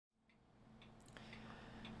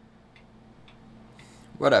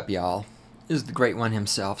What up, y'all? This is the great one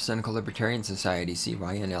himself, Cynical Libertarian Society,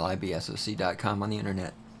 cynlibsoc.com on the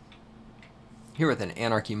internet. Here with an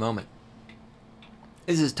anarchy moment.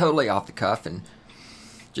 This is totally off the cuff and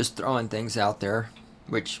just throwing things out there,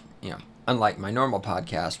 which, unlike my normal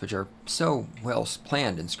podcasts, which are so well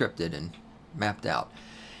planned and scripted and mapped out.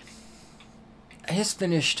 I just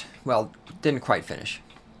finished, well, didn't quite finish.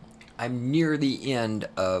 I'm near the end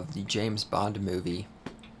of the James Bond movie,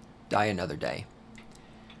 Die Another Day,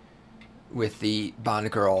 with the Bond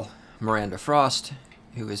girl Miranda Frost,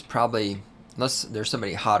 who is probably, unless there's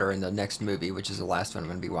somebody hotter in the next movie, which is the last one I'm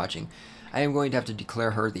going to be watching, I am going to have to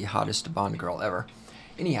declare her the hottest Bond girl ever.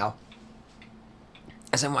 Anyhow,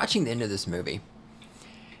 as I'm watching the end of this movie,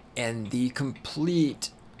 and the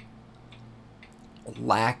complete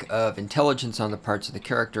lack of intelligence on the parts of the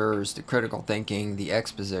characters, the critical thinking, the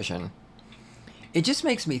exposition, it just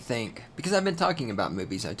makes me think, because I've been talking about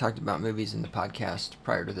movies. I talked about movies in the podcast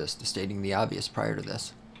prior to this, stating the obvious prior to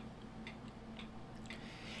this.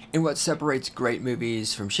 And what separates great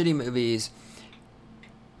movies from shitty movies,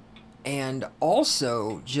 and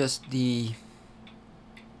also just the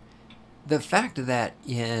fact that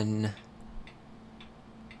in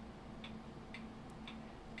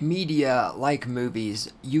media like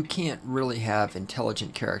movies, you can't really have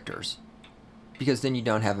intelligent characters, because then you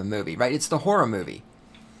don't have a movie, right? It's the horror movie.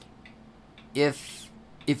 If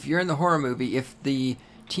you're in the horror movie, if the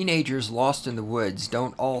teenagers lost in the woods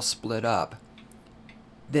don't all split up,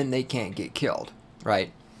 then they can't get killed,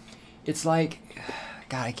 right? It's like,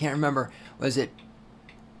 God, I can't remember. Was it?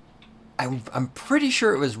 I'm pretty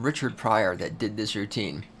sure it was Richard Pryor that did this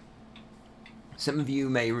routine. Some of you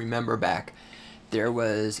may remember back, there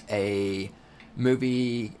was a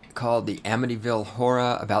movie called the Amityville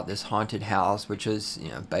Horror about this haunted house, which was,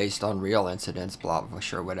 based on real incidents, blah, blah,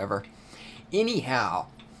 sure, whatever. Anyhow,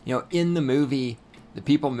 in the movie, the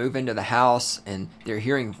people move into the house and they're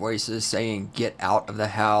hearing voices saying, "Get out of the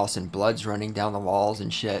house," and blood's running down the walls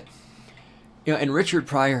and shit. And Richard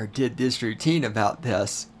Pryor did this routine about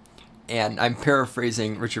this, and I'm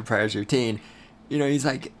paraphrasing Richard Pryor's routine. He's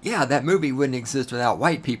like, yeah, that movie wouldn't exist without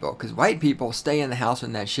white people, because white people stay in the house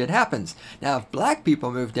when that shit happens. Now, if black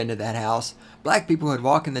people moved into that house, black people would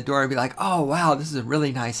walk in the door and be like, "Oh, wow, this is a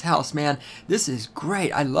really nice house, man. This is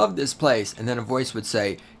great. I love this place." And then a voice would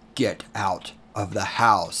say, "Get out of the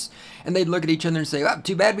house." And they'd look at each other and say, "Oh,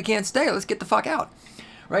 too bad we can't stay. Let's get the fuck out."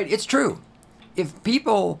 Right? It's true. If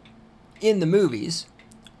people in the movies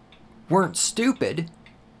weren't stupid,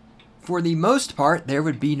 for the most part, there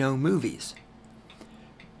would be no movies.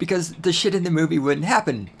 Because the shit in the movie wouldn't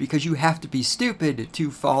happen, because you have to be stupid to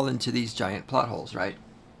fall into these giant plot holes, right?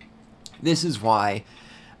 This is why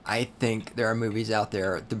I think there are movies out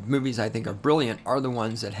there. The movies I think are brilliant are the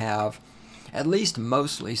ones that have at least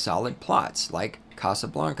mostly solid plots, like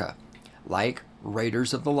Casablanca, like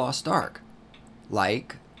Raiders of the Lost Ark,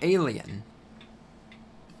 like Alien.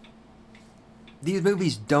 These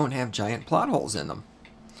movies don't have giant plot holes in them.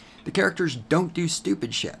 The characters don't do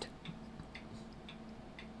stupid shit.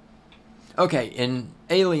 Okay, in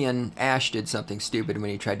Alien, Ash did something stupid when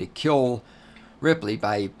he tried to kill Ripley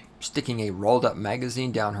by sticking a rolled-up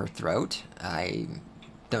magazine down her throat. I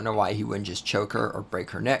don't know why he wouldn't just choke her or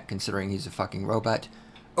break her neck, considering he's a fucking robot.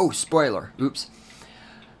 Oh, spoiler. Oops.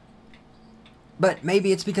 But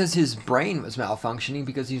maybe it's because his brain was malfunctioning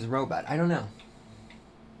because he's a robot. I don't know.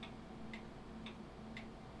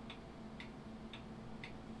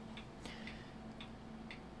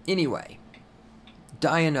 Anyway,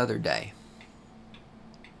 Die Another Day.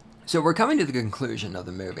 So we're coming to the conclusion of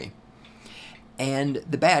the movie, and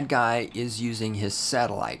the bad guy is using his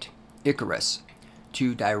satellite, Icarus,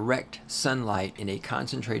 to direct sunlight in a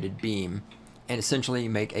concentrated beam and essentially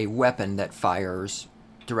make a weapon that fires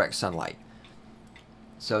direct sunlight.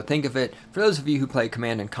 So think of it, for those of you who play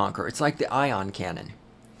Command and Conquer, it's like the ion cannon,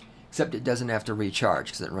 except it doesn't have to recharge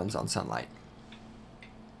because it runs on sunlight.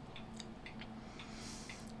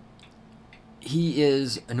 He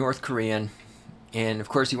is a North Korean, and of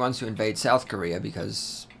course he wants to invade South Korea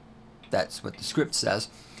because that's what the script says,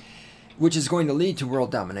 which is going to lead to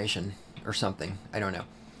world domination or something. I don't know.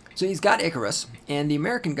 So he's got Icarus, and the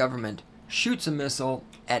American government shoots a missile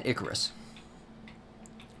at Icarus.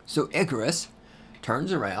 So Icarus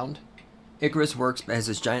turns around. Icarus works as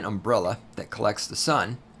this giant umbrella that collects the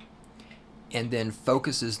sun and then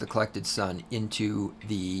focuses the collected sun into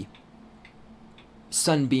the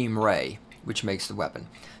sunbeam ray, which makes the weapon.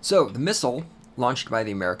 So the missile launched by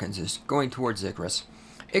the Americans is going towards Icarus.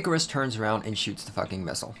 Icarus turns around and shoots the fucking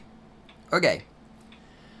missile. Okay.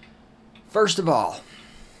 First of all,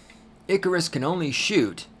 Icarus can only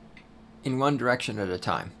shoot in one direction at a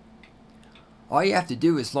time. All you have to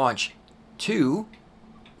do is launch 2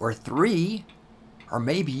 or 3 or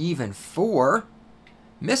maybe even 4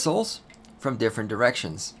 missiles from different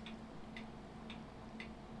directions.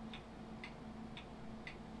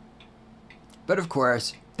 But of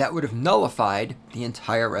course, that would have nullified the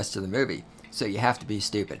entire rest of the movie. So you have to be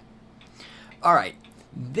stupid. Alright,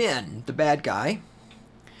 then the bad guy,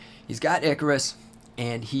 he's got Icarus,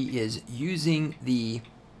 and he is using the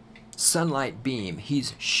sunlight beam.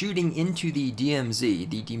 He's shooting into the DMZ,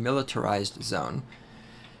 the demilitarized zone,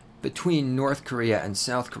 between North Korea and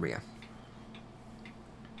South Korea.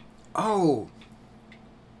 Oh!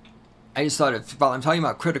 I just thought of, while I'm talking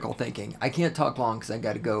about critical thinking, I can't talk long because I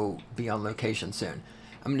got to go be on location soon.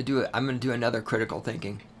 I'm gonna do another critical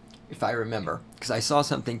thinking, if I remember, because I saw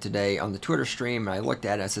something today on the Twitter stream and I looked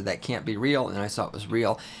at it. I said that can't be real, and I saw it was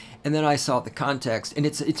real, and then I saw the context, and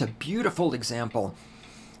it's a beautiful example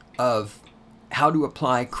of how to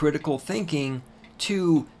apply critical thinking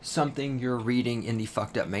to something you're reading in the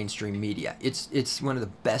fucked up mainstream media. It's one of the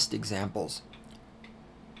best examples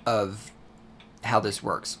of how this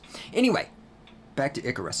works. Anyway, back to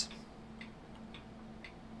Icarus.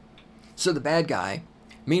 So the bad guy,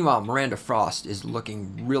 meanwhile, Miranda Frost is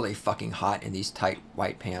looking really fucking hot in these tight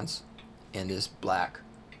white pants and this black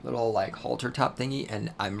little like halter top thingy,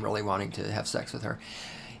 and I'm really wanting to have sex with her.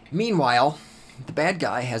 Meanwhile, the bad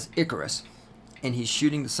guy has Icarus, and he's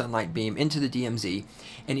shooting the sunlight beam into the DMZ,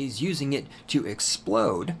 and he's using it to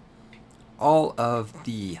explode all of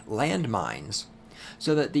the landmines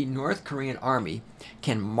so that the North Korean army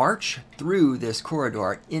can march through this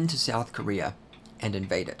corridor into South Korea and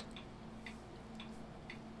invade it.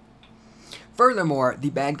 Furthermore, the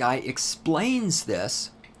bad guy explains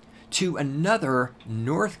this to another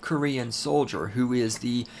North Korean soldier who is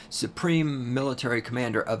the supreme military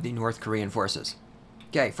commander of the North Korean forces.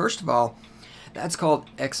 Okay, first of all, that's called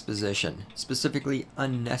exposition, specifically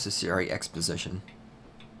unnecessary exposition.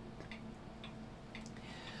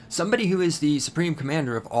 Somebody who is the supreme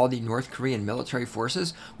commander of all the North Korean military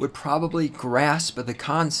forces would probably grasp the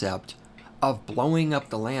concept of blowing up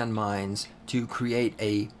the landmines to create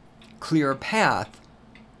a clear path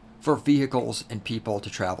for vehicles and people to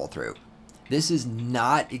travel through. This is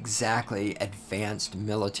not exactly advanced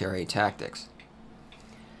military tactics.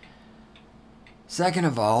 Second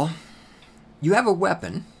of all, you have a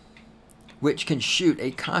weapon which can shoot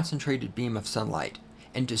a concentrated beam of sunlight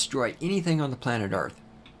and destroy anything on the planet Earth.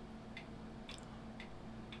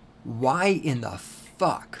 Why in the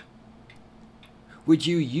fuck would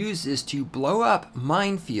you use this to blow up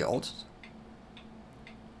minefields,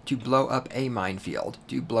 to blow up a minefield,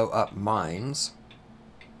 to blow up mines?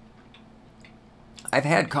 I've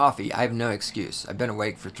had coffee. I have no excuse. I've been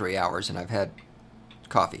awake for 3 hours and I've had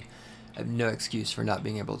coffee. I have no excuse for not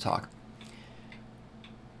being able to talk.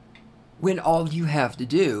 When all you have to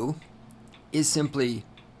do is simply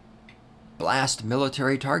blast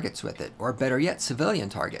military targets with it, or better yet, civilian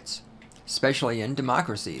targets, especially in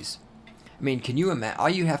democracies. I mean, can you imagine? All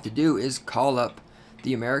you have to do is call up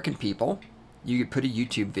the American people. You could put a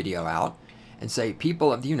YouTube video out and say,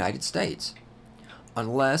 people of the United States,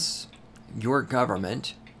 unless your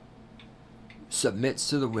government submits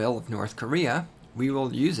to the will of North Korea, we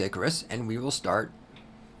will use Icarus and we will start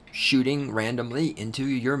shooting randomly into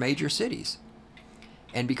your major cities.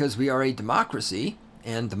 And because we are a democracy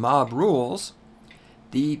and the mob rules,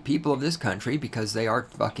 the people of this country, because they are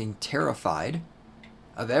fucking terrified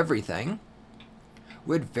of everything,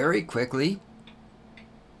 would very quickly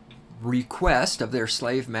request of their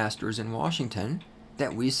slave masters in Washington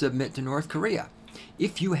that we submit to North Korea.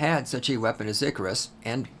 If you had such a weapon as Icarus,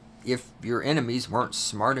 and if your enemies weren't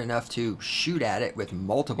smart enough to shoot at it with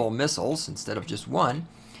multiple missiles instead of just one,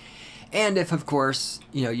 and if, of course,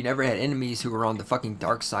 you never had enemies who were on the fucking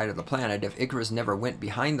dark side of the planet, if Icarus never went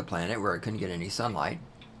behind the planet where it couldn't get any sunlight,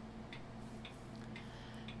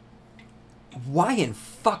 why in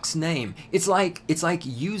fuck's name? It's like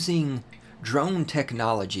using drone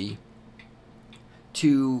technology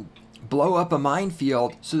to blow up a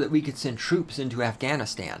minefield so that we could send troops into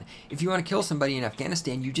Afghanistan. If you want to kill somebody in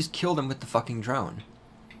Afghanistan, you just kill them with the fucking drone.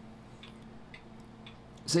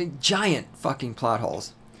 It's a giant fucking plot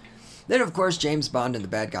holes. Then, of course, James Bond and the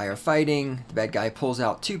bad guy are fighting. The bad guy pulls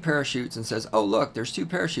out 2 parachutes and says, oh, look, there's 2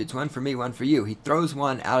 parachutes, one for me, one for you. He throws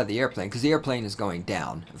one out of the airplane because the airplane is going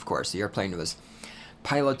down. Of course, the airplane was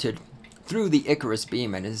piloted through the Icarus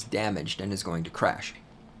beam and is damaged and is going to crash.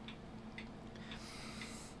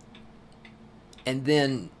 And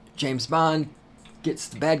then James Bond gets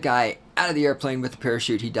the bad guy out of the airplane with the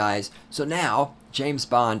parachute. He dies. So now James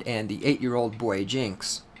Bond and the 8-year-old boy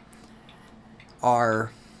Jinx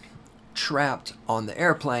are trapped on the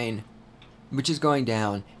airplane which is going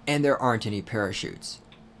down, and there aren't any parachutes.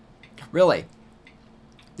 Really,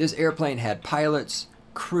 this airplane had pilots,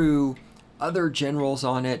 crew, other generals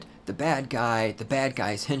on it, the bad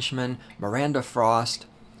guy's henchman, Miranda Frost.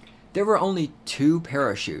 There were only 2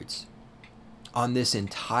 parachutes on this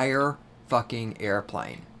entire fucking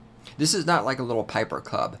airplane. This is not like a little Piper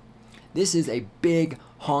Cub. This is a big,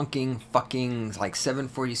 honking, fucking, like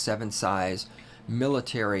 747 size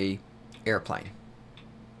military airplane.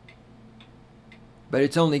 But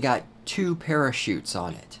it's only got 2 parachutes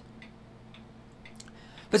on it.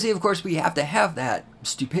 But see, of course, we have to have that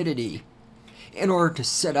stupidity in order to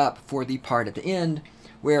set up for the part at the end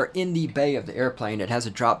where in the bay of the airplane, it has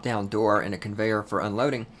a drop-down door and a conveyor for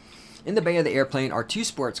unloading. In the bay of the airplane are 2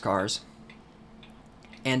 sports cars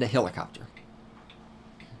and a helicopter.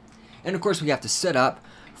 And of course, we have to set up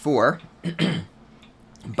for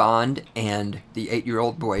Bond and the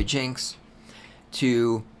 8-year-old boy Jinx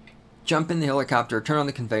to jump in the helicopter, turn on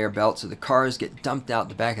the conveyor belt so the cars get dumped out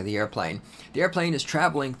the back of the airplane. The airplane is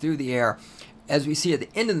traveling through the air. As we see at the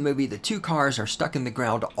end of the movie, the 2 cars are stuck in the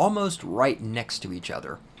ground almost right next to each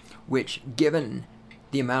other, which, given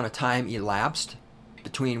the amount of time elapsed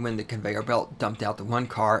between when the conveyor belt dumped out the one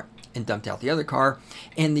car and dumped out the other car,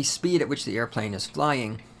 and the speed at which the airplane is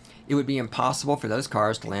flying, it would be impossible for those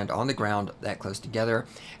cars to land on the ground that close together.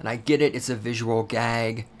 And I get it, it's a visual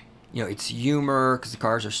gag. You know, it's humor because the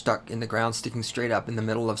cars are stuck in the ground, sticking straight up in the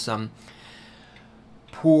middle of some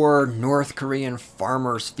poor North Korean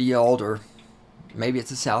farmer's field, or maybe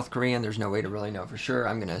it's a South Korean. There's no way to really know for sure.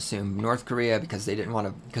 I'm going to assume North Korea because they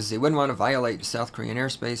wouldn't want to violate South Korean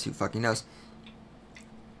airspace. Who fucking knows?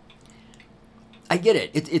 I get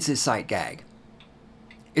it. It's a sight gag.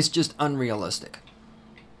 It's just unrealistic.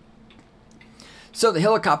 So the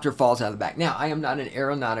helicopter falls out of the back. Now, I am not an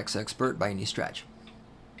aeronautics expert by any stretch.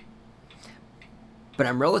 But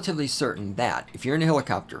I'm relatively certain that if you're in a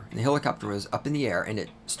helicopter, and the helicopter is up in the air, and it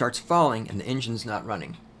starts falling, and the engine's not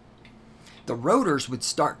running, the rotors would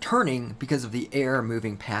start turning because of the air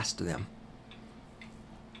moving past them.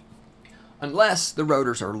 Unless the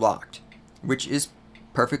rotors are locked, which is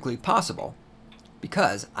perfectly possible,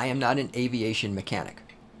 because I am not an aviation mechanic.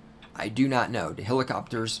 I do not know. Do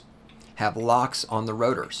helicopters have locks on the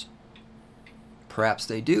rotors? Perhaps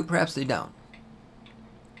they do, perhaps they don't.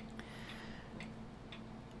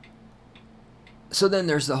 So then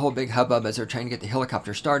there's the whole big hubbub as they're trying to get the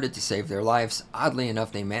helicopter started to save their lives. Oddly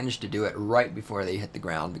enough, they managed to do it right before they hit the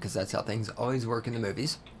ground, because that's how things always work in the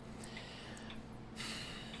movies.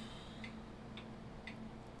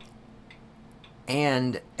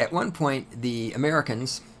 And at one point, the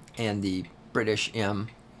Americans and the British M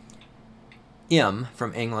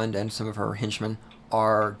from England and some of her henchmen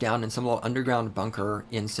are down in some little underground bunker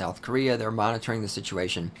in South Korea. They're monitoring the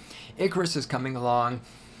situation. Icarus is coming along,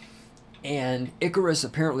 and Icarus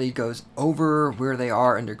apparently goes over where they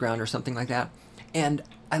are underground or something like that. And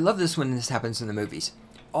I love this when this happens in the movies.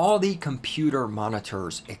 All the computer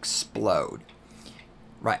monitors explode.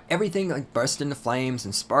 Right, everything like bursts into flames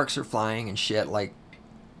and sparks are flying and shit, like,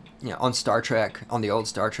 you know, on Star Trek, on the old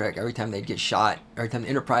Star Trek, every time they'd get shot, every time the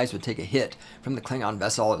Enterprise would take a hit from the Klingon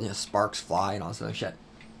vessel, you know, sparks fly and all this other shit.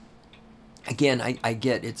 Again, I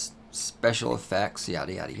get it's special effects,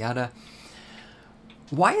 yada, yada, yada.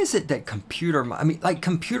 Why is it that computer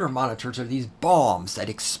monitors are these bombs that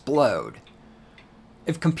explode?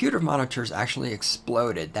 If computer monitors actually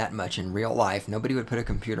exploded that much in real life, nobody would put a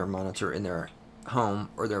computer monitor in their home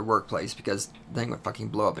or their workplace, because the thing would fucking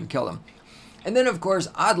blow up and kill them. And then, of course,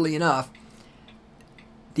 oddly enough,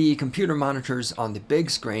 the computer monitors on the big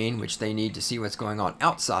screen, which they need to see what's going on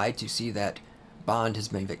outside to see that Bond has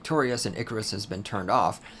been victorious and Icarus has been turned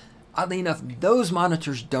off, oddly enough, those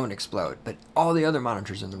monitors don't explode, but all the other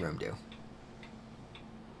monitors in the room do.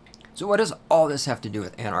 So what does all this have to do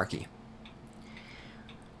with Anarchy?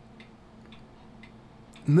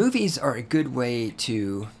 Movies are a good way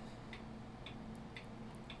to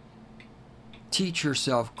teach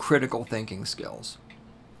yourself critical thinking skills.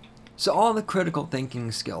 So all the critical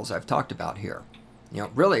thinking skills I've talked about here, you know,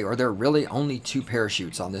 really, are there really only 2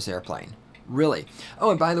 parachutes on this airplane? Really? Oh,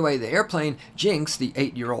 and by the way, the airplane, Jinx, the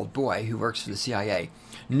 8-year-old boy who works for the CIA,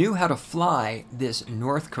 knew how to fly this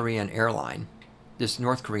North Korean airline, this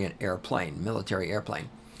North Korean airplane, military airplane.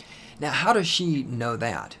 Now, how does she know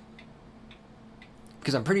that?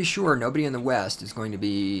 Because I'm pretty sure nobody in the West is going to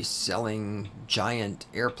be selling giant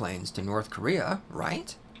airplanes to North Korea,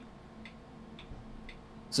 right?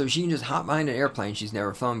 So she can just hop behind an airplane she's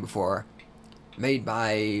never flown before, made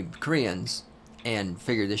by Koreans, and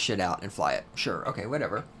figure this shit out and fly it. Sure, okay,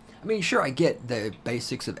 whatever. I mean, sure, I get the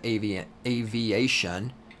basics of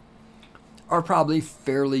aviation are probably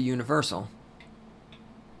fairly universal.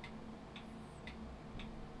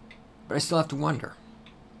 but I still have to wonder.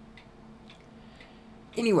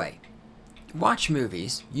 Anyway, watch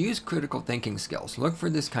movies, use critical thinking skills, look for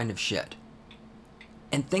this kind of shit,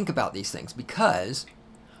 and think about these things, because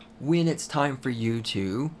when it's time for you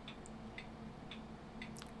to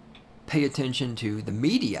pay attention to the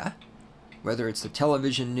media, whether it's the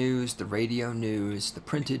television news, the radio news, the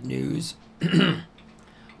printed news,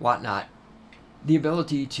 whatnot, the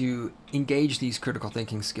ability to engage these critical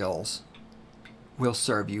thinking skills will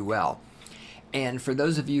serve you well. And for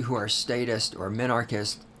those of you who are statist or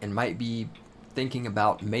minarchist and might be thinking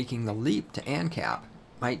about making the leap to ANCAP,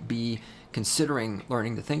 might be considering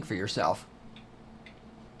learning to think for yourself,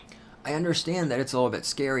 I understand that it's a little bit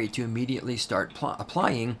scary to immediately start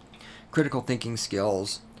applying critical thinking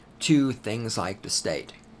skills to things like the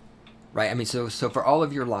state, right? I mean, so for all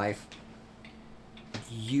of your life,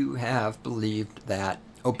 you have believed that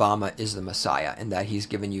Obama is the Messiah and that he's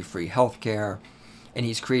given you free health care and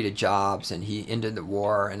he's created jobs and he ended the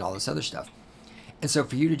war and all this other stuff. And so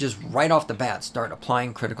for you to just right off the bat start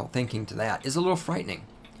applying critical thinking to that is a little frightening.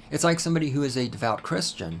 It's like somebody who is a devout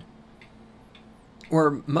Christian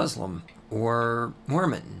or Muslim or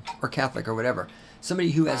Mormon or Catholic or whatever.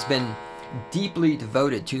 Somebody who has been deeply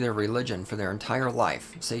devoted to their religion for their entire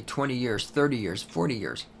life, say 20 years, 30 years, 40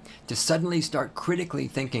 years, to suddenly start critically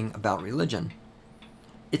thinking about religion.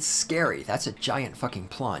 It's scary. That's a giant fucking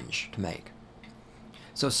plunge to make.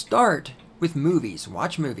 So start with movies.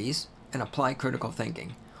 Watch movies and apply critical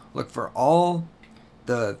thinking. Look for all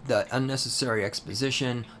the unnecessary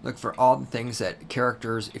exposition. Look for all the things that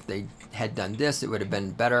characters, if they had done this, it would have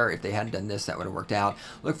been better. If they hadn't done this, that would have worked out.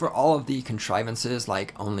 Look for all of the contrivances,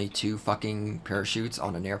 like only 2 fucking parachutes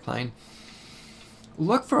on an airplane.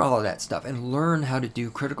 Look for all of that stuff and learn how to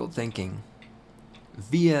do critical thinking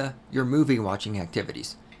via your movie watching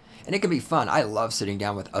activities. And it can be fun. I love sitting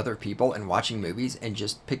down with other people and watching movies and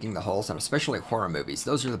just picking the holes, and especially horror movies.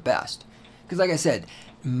 Those are the best. Because like I said,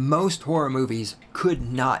 most horror movies could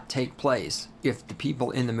not take place if the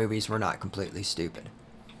people in the movies were not completely stupid.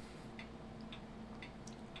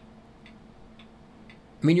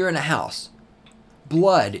 I mean, you're in a house.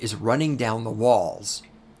 Blood is running down the walls.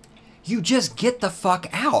 You just get the fuck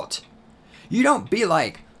out. You don't be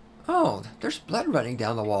like, oh, there's blood running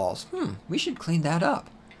down the walls. We should clean that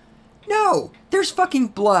up. No, there's fucking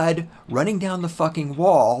blood running down the fucking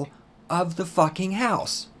wall of the fucking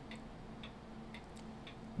house.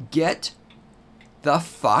 Get the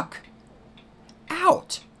fuck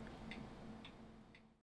out.